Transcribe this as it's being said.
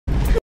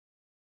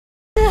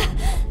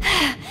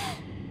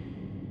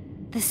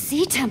The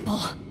Sea Temple.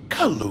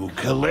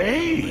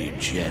 Kalukale,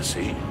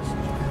 Jesse.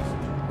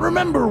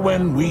 Remember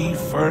when we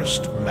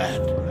first met?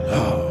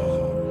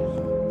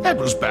 Oh, that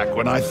was back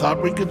when I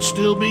thought we could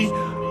still be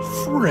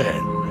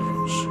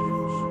friends.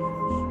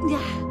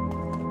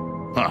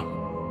 Huh.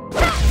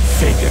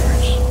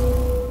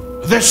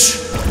 Figures.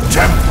 This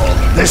temple,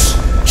 this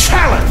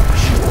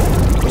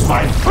challenge, was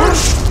my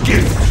first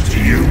gift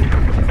to you.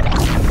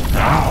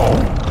 Now,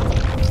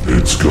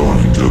 it's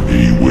going to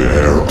be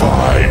where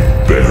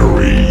I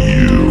bury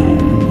you.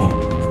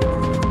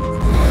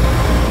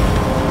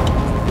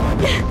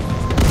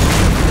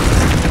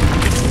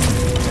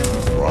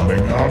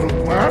 Running out of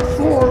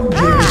platform,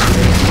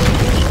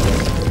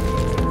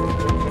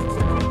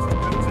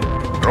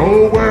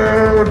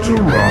 nowhere to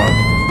run.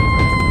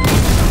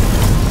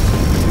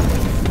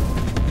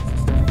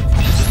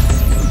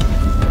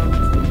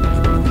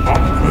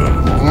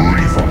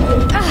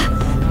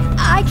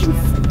 I can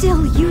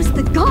still use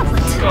the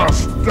gauntlet.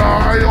 Just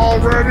die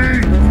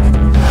already!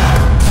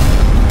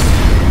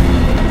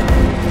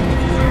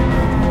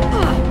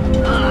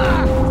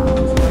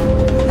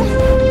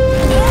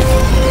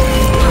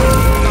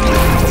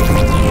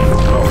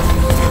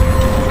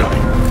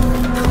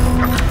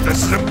 This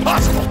is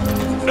impossible!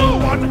 No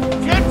one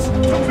gets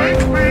to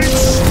make me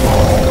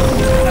small!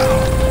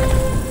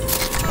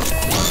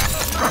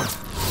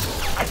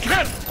 I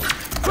can't!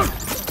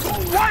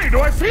 Why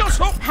do I feel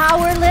so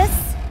Powerless?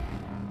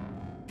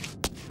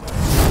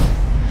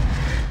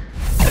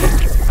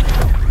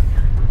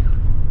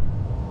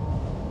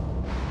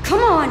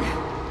 Come on!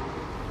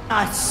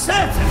 I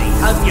certainly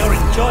hope you're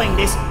enjoying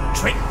this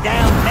trip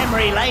down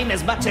memory lane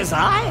as much as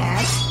I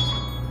am.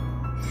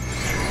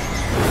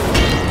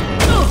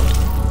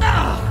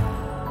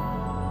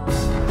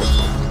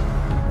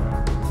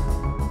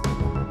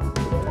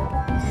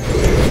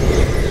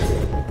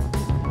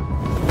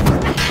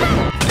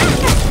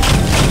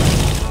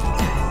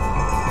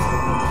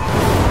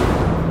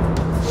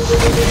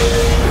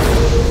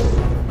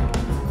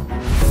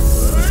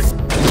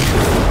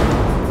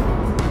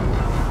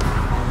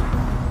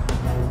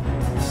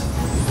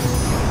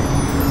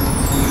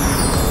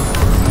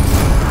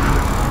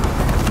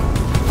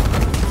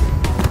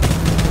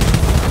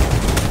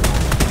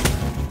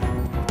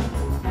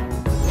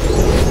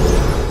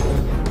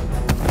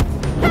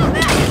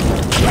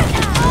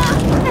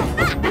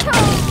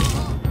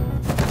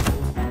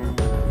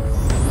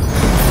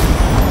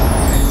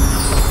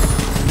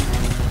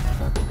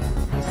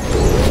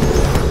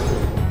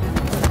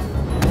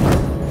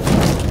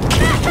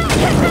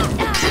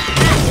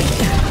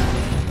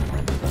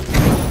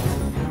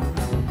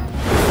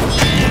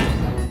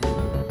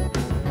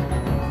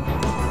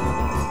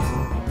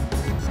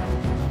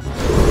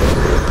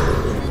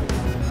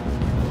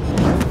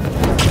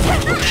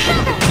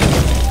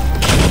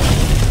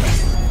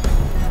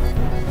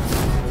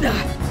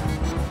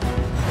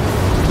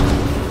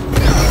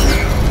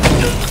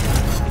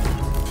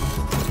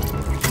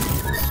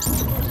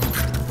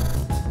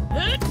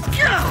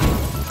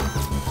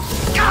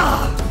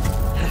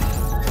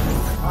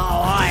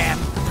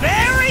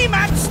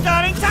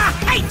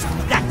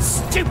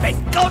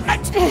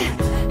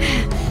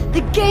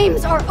 The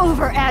games are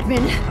over,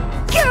 admin.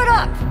 Give it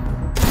up!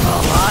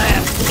 Oh, I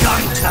am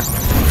going to...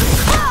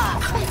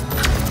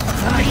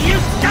 You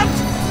don't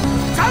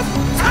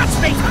touch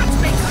me! Touch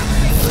me!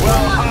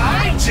 Well,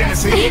 hi,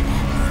 Jesse!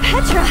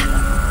 Petra!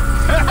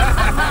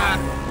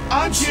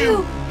 Aren't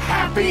you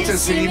happy to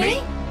see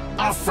me?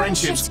 Our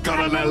friendship's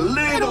gotten a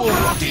little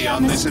rocky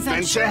on this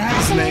adventure,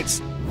 hasn't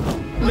it?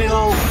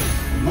 Little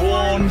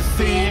worn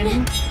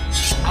thin.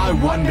 I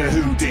wonder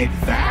who did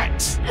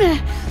that.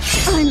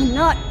 I'm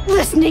not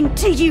listening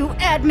to you,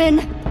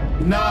 admin.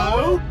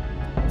 No?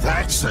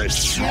 That's a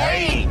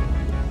shame.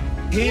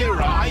 Here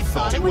I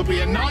thought it would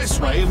be a nice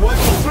way of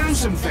working through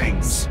some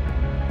things.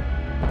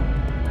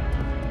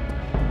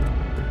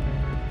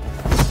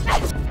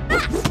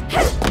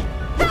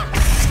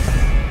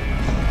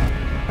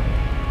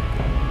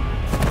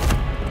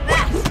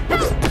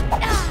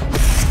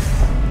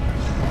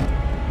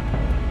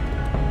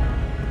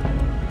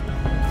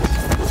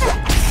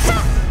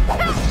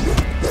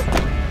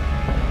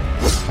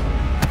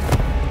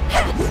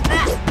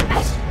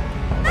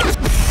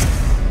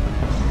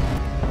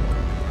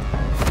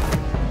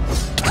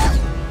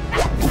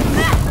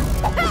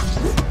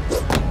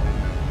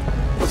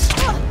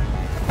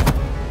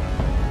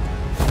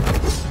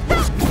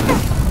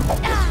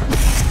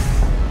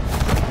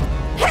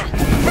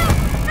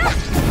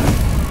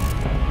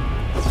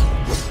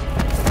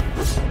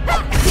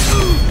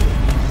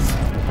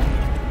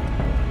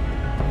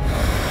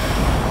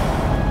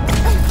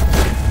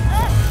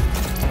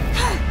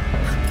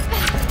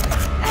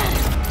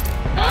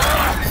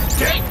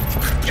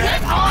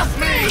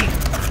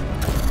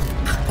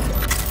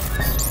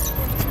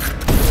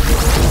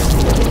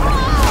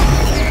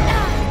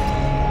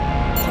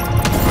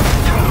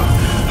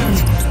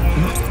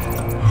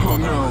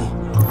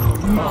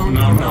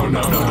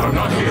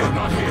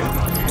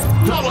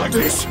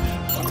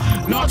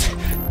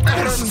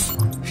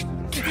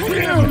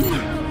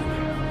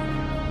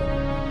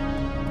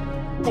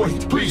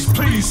 Please,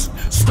 please,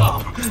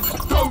 stop.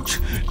 Don't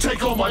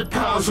take all my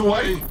powers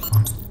away.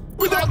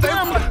 Without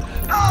them,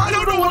 I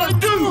don't know what I'd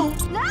do.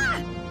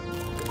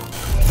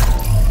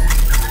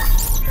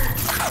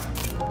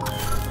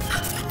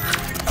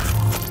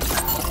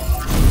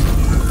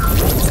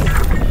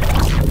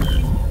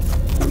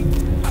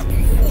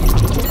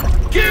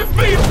 Give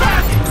me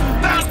back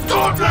that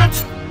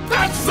gauntlet!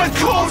 That's the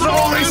cause of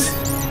all this!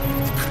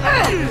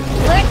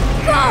 Let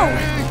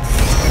go!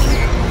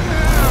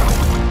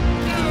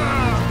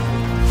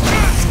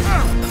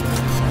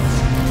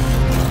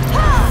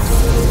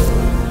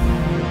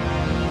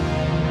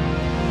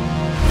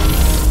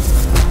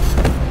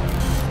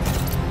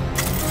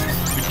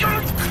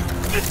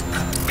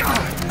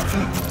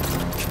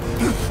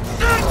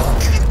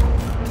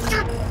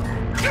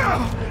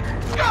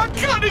 I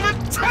can't even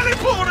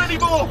teleport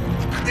anymore!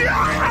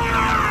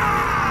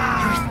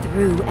 You're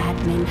through,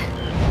 admin.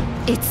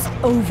 It's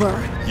over.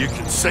 You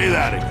can say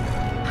that again.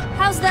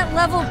 How's that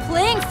level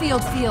playing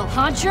field feel,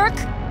 huh, jerk?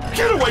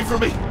 Get away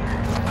from me!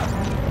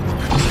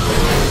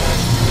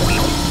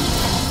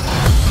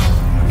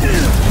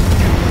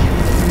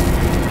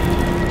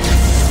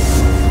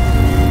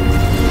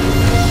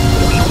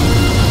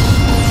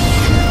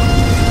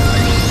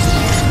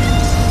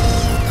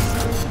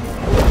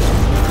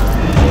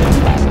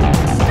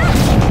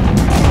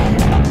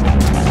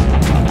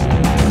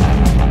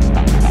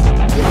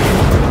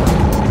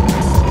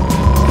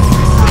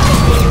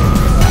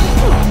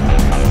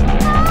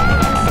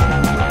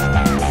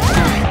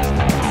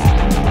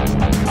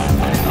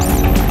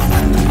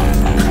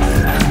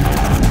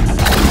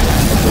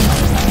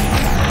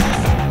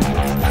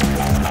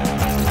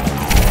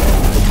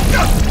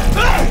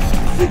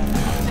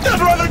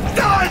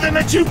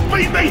 Let you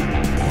beat me!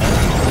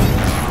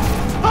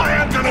 I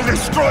am gonna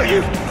destroy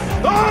you!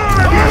 All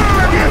of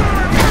you!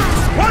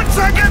 Once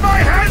I get my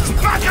hands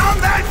back on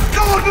that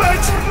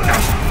gauntlet!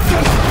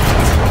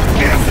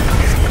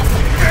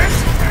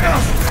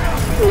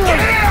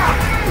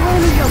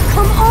 Romeo,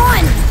 come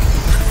on!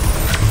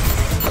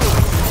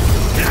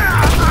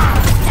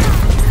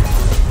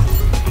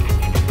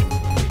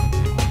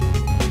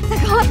 The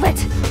gauntlet!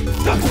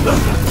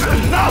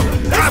 No!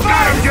 I've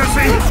got him,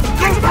 Jesse!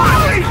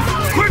 Goodbye!